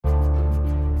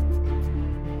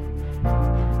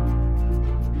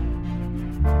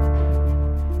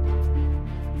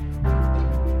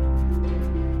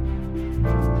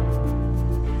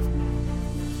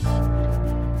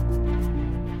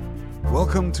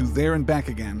Welcome to There and Back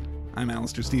Again. I'm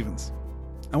Alistair Stevens.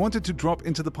 I wanted to drop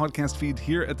into the podcast feed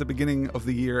here at the beginning of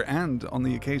the year and on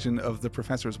the occasion of the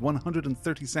professor's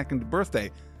 132nd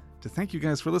birthday to thank you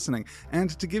guys for listening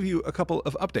and to give you a couple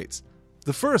of updates.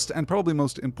 The first and probably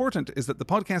most important is that the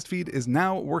podcast feed is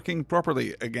now working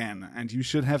properly again, and you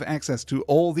should have access to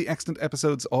all the extant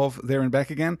episodes of There and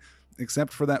Back Again,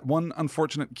 except for that one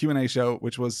unfortunate Q&A show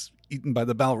which was eaten by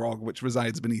the Balrog which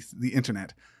resides beneath the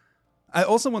internet. I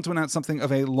also want to announce something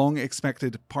of a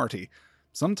long-expected party.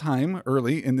 Sometime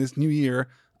early in this new year,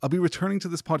 I'll be returning to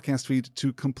this podcast feed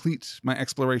to complete my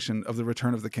exploration of the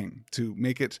Return of the King, to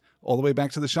make it all the way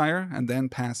back to the Shire and then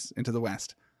pass into the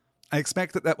West. I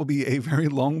expect that will be a very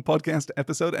long podcast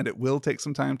episode, and it will take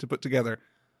some time to put together,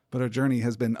 but our journey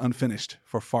has been unfinished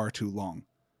for far too long.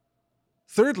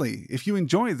 Thirdly, if you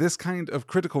enjoy this kind of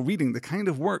critical reading, the kind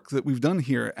of work that we've done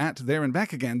here at There and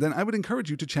Back Again, then I would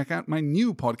encourage you to check out my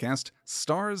new podcast,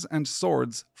 Stars and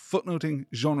Swords, Footnoting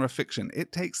Genre Fiction.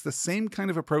 It takes the same kind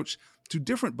of approach to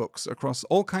different books across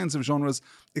all kinds of genres,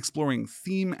 exploring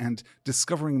theme and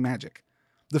discovering magic.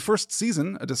 The first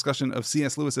season, a discussion of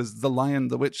C.S. Lewis's The Lion,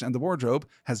 the Witch, and the Wardrobe,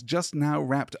 has just now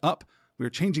wrapped up. We're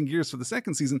changing gears for the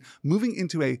second season, moving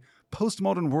into a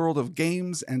postmodern world of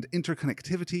games and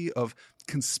interconnectivity, of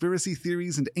conspiracy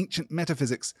theories and ancient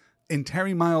metaphysics in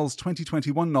Terry Miles'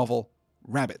 2021 novel,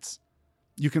 Rabbits.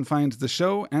 You can find the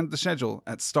show and the schedule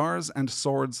at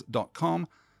starsandswords.com,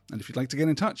 and if you'd like to get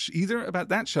in touch either about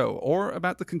that show or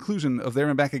about the conclusion of There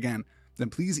and Back Again,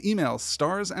 then please email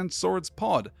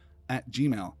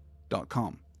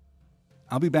starsandswordspod@gmail.com.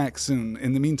 I'll be back soon.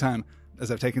 In the meantime, as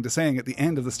I've taken to saying at the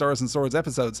end of the Stars and Swords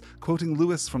episodes, quoting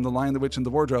Lewis from The Lion, the Witch, and the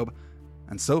Wardrobe,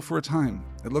 and so for a time,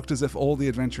 it looked as if all the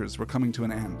adventures were coming to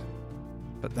an end.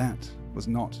 But that was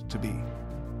not to be.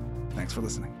 Thanks for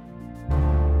listening.